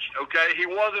scratched, okay? He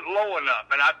wasn't low enough.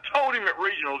 And I told him at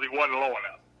regionals he wasn't low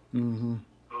enough. Mm-hmm.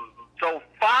 So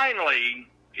finally,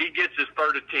 he gets his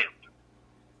 3rd attempt.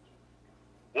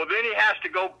 Well, then he has to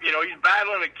go, you know, he's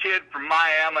battling a kid from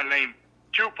Miami named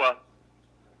Chupa.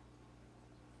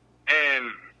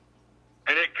 And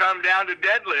it come down to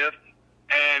deadlift,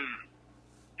 and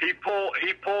he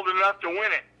pulled enough to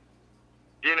win it,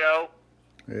 you know?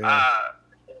 Yeah.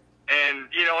 And,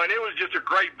 you know, and it was just a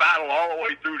great battle all the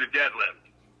way through to deadlift.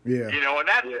 Yeah. You know, and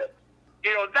that's,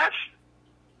 you know,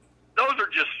 those are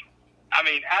just, I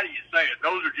mean, how do you say it?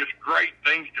 Those are just great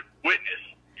things to witness,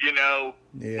 you know,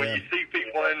 when you see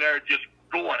people in there just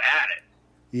going at it.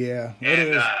 Yeah, it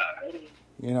is.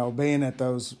 You know, being at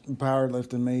those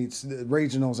powerlifting meets,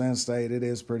 regionals and state,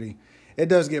 it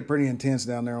does get pretty intense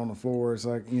down there on the floor. It's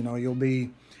like, you know, you'll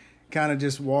be kind of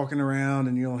just walking around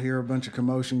and you'll hear a bunch of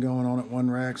commotion going on at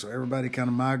one rack. So everybody kind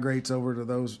of migrates over to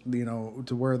those, you know,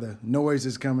 to where the noise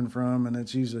is coming from. And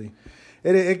it's usually,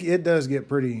 it does get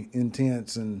pretty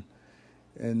intense and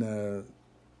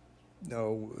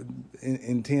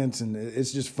intense. And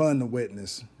it's just fun to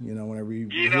witness, you know, whenever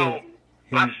you know,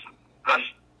 him.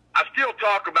 I still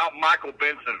talk about Michael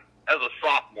Benson as a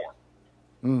sophomore.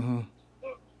 Mm-hmm.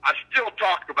 I still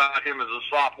talk about him as a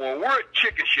sophomore. We're at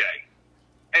Chickasha.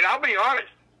 And I'll be honest,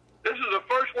 this is the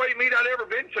first weight meet I'd ever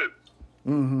been to.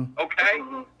 Mm-hmm. Okay?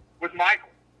 With Michael.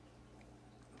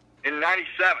 In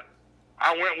 97.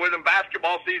 I went with him.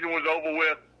 Basketball season was over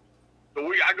with.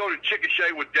 So I go to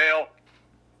Chickasha with Dale.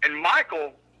 And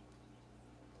Michael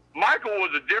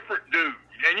was a different dude.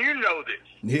 And you know this.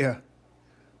 Yeah.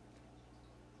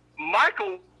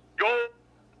 Michael go.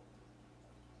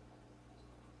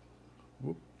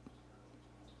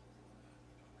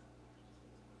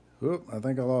 Whoop, I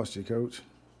think I lost you, Coach.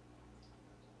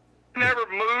 Never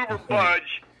move or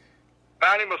budge.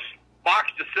 Found him a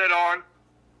box to sit on,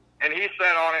 and he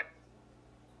sat on it.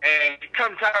 And it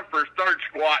come time for his 3rd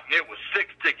squat, and it was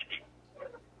 660.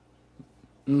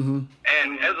 Mm-hmm.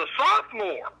 And as a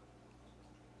sophomore,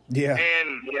 and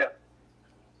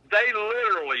they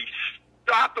literally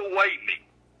stopped the weight meet.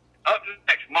 Up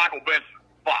next, Michael Benson,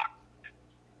 Fox.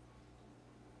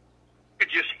 You could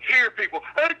just hear people,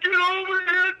 hey, get over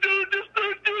here, dude, this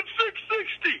dude's doing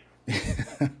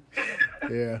 660.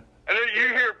 Yeah. And then you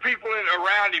hear people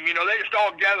around him, you know, they just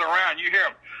all gather around. You hear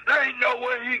them, there ain't no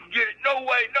way he can get it, no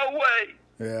way, no way.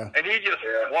 Yeah. And he just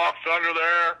walks under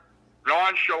there,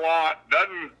 nonchalant,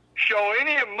 doesn't show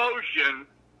any emotion.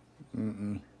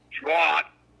 Mm-mm. Squat,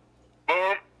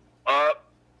 boom, up,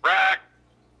 rack.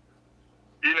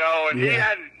 You know, and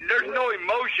there's no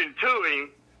emotion to him.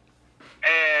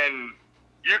 And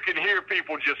you can hear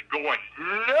people just going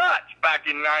nuts back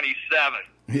in 97.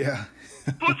 Yeah.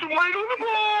 Put some weight on the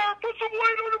bar. Put some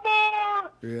weight on the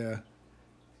bar. Yeah.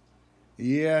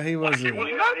 Yeah, he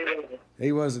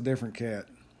was a different cat.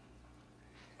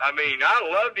 I mean,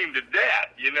 I loved him to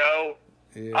death, you know.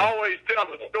 Yeah. I always tell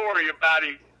the story about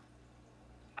him.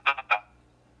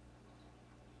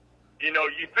 You know,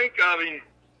 you think of him.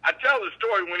 I tell the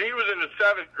story when he was in the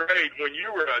 7th grade, when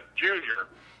you were a junior.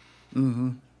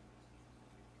 Mm-hmm.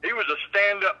 He was a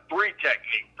stand-up 3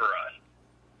 technique for us.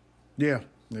 Yeah,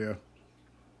 yeah.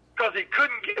 Because he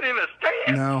couldn't get in a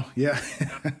stand. No, yeah.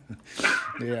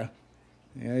 Yeah.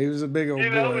 Yeah, he was a big old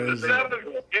you know, boy. in the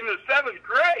 7th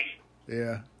grade.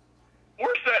 Yeah.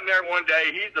 We're sitting there one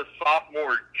day. He's a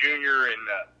sophomore, junior in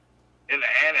the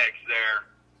annex there.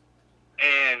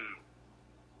 And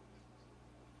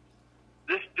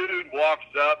this dude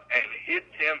walks up and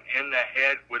hits him in the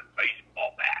head with a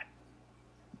baseball bat.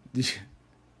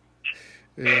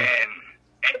 Yeah.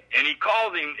 And he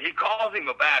calls him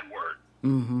a bad word.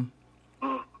 Mm-hmm.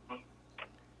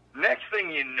 Next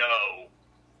thing you know,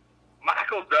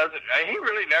 Michael he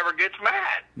really never gets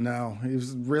mad. No, he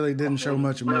really didn't show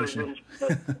much emotion.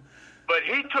 But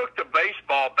he took the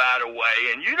baseball bat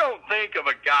away, and you don't think of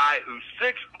a guy who's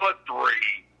 6'3",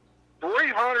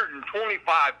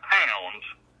 325 pounds.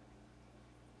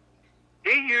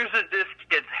 He uses this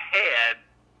kid's head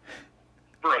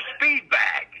for a speed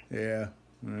bag. Yeah.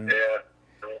 Yeah.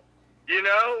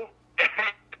 know,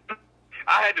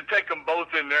 I had to take them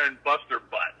both in there and bust their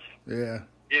butts. Yeah.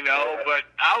 You know, but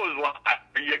I was like,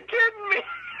 are you kidding me?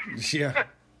 Yeah.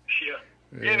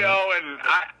 You know, and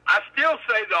I still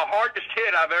say the hardest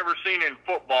hit I've ever seen in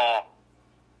football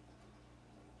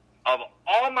of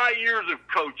all my years of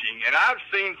coaching, and I've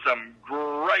seen some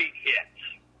great hits,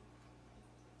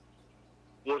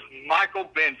 was Michael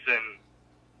Benson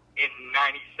in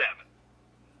 97.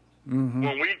 Mm-hmm.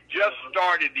 When we just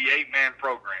started the 8-man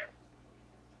program.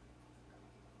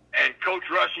 And Coach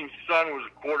Rushing's son was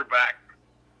a quarterback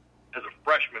as a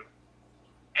freshman.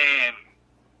 And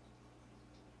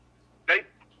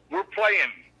we're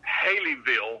playing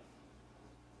Haleyville.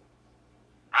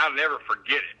 I'll never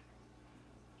forget it.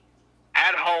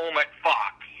 At home at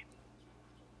Fox.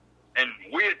 And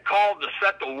we had called to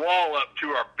set the wall up to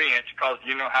our bench because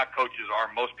you know how coaches are.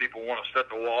 Most people want to set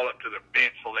the wall up to the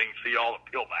bench so they can see all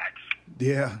the pillbacks.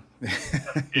 Yeah.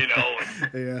 You know,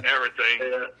 and everything.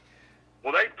 Yeah.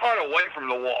 Well, they punt away from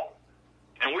the wall.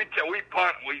 And we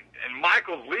punt. And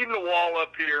Michael's leading the wall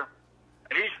up here.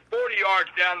 And he's 40 yards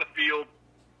down the field.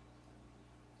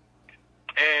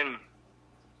 And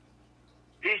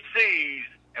he sees,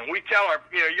 and we tell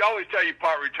you always tell your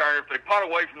punt returner, if they punt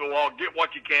away from the wall, get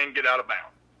what you can, get out of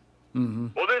bounds. Mm-hmm.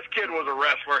 Well, this kid was a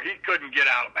wrestler. He couldn't get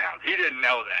out of bounds. He didn't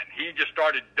know that. He just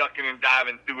started ducking and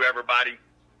diving through everybody.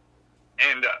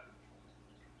 And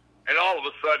all of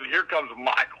a sudden, here comes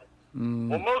Michael. Mm.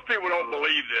 Well, most people don't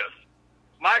believe this.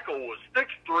 Michael was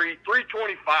 6'3",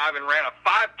 325, and ran a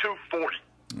 5'2", 40.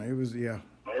 It was, yeah.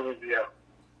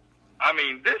 I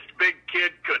mean, this big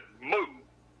kid could move.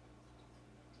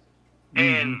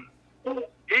 And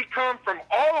he come from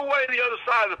all the way to the other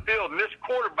side of the field, and this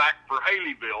quarterback for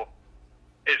Haleyville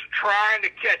is trying to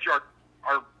catch our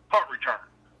punt return.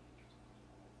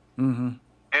 Mm-hmm.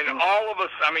 And all of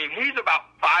us, I mean, he's about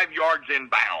 5 yards in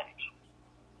bounds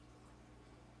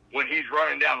when he's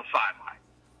running down the sideline.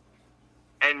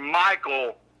 And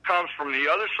Michael comes from the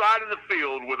other side of the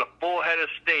field with a full head of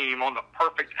steam on the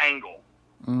perfect angle.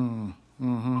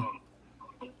 Mm-hmm.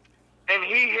 And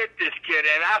he hit this kid,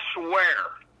 and I swear,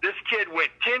 this kid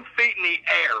went 10 feet in the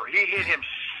air. He hit him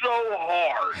so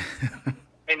hard,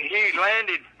 and he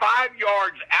landed 5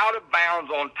 yards out of bounds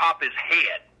on top of his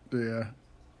head. Yeah.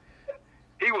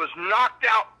 He was knocked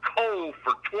out cold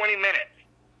for 20 minutes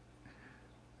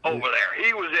over there.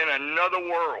 He was in another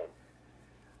world.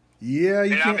 Yeah,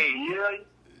 you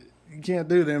can't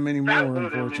do them anymore,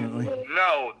 unfortunately.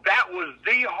 No, that was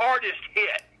the hardest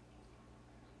hit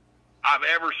I've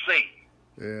ever seen.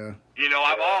 Yeah. You know,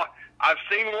 I've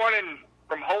seen one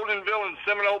from Holdenville and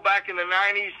Seminole back in the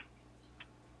 90s.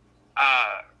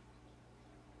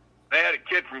 They had a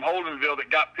kid from Holdenville that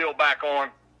got peeled back on,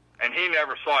 and he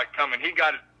never saw it coming. He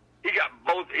got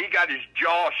his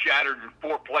jaw shattered in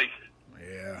 4 places.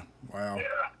 Yeah. Wow.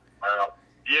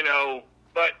 You know,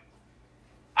 but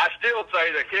I still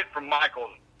say the hit from Michael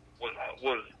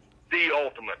was the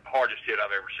ultimate hardest hit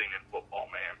I've ever seen in football,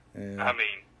 man. Yeah. I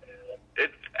mean,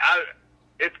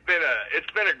 it's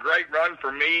been a great run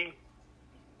for me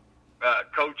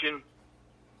coaching.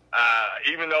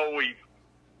 Even though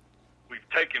we've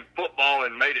taken football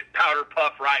and made it powder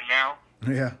puff right now.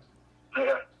 Yeah.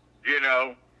 You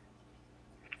know.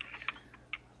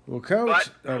 Well, Coach.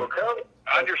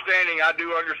 Understanding, I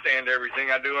do understand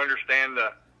everything. I do understand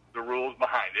the rules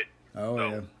behind it. Oh,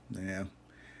 so. Yeah.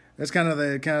 That's it kind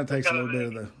of takes a little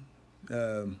bit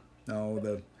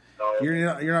of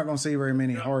you're not going to see very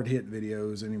many hard hit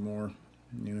videos anymore,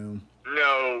 you know.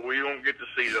 No, we won't get to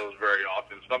see those very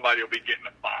often. Somebody will be getting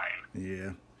a fine.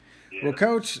 Yeah. Well,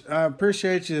 Coach, I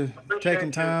appreciate you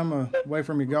taking time away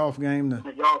from your golf game to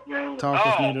talk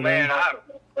with me today. Man,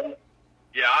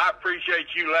 I appreciate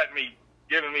you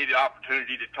giving me the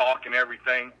opportunity to talk and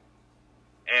everything.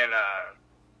 And,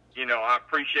 you know, I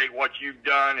appreciate what you've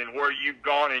done and where you've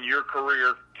gone in your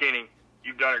career, Kenney.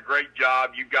 You've done a great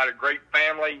job. You've got a great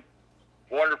family,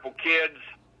 wonderful kids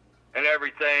and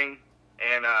everything.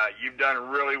 And you've done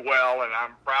really well, and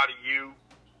I'm proud of you.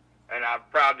 And I'm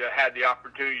proud to have had the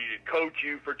opportunity to coach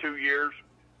you for 2 years.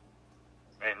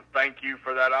 And thank you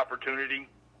for that opportunity.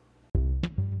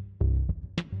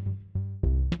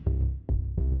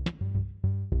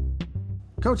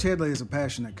 Coach Headley is a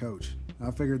passionate coach.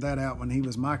 I figured that out when he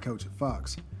was my coach at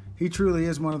Fox. He truly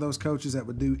is one of those coaches that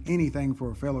would do anything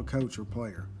for a fellow coach or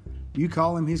player. You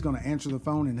call him, he's going to answer the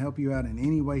phone and help you out in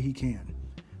any way he can.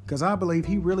 Because I believe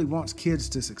he really wants kids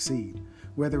to succeed,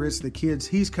 whether it's the kids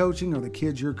he's coaching or the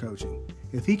kids you're coaching.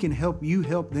 If he can help you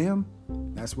help them,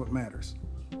 that's what matters.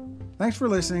 Thanks for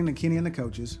listening to Kenney and the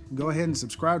Coaches. Go ahead and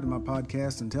subscribe to my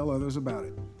podcast and tell others about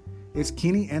it. It's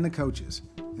Kenney and the Coaches,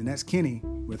 and that's Kenney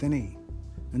with an E.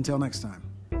 Until next time.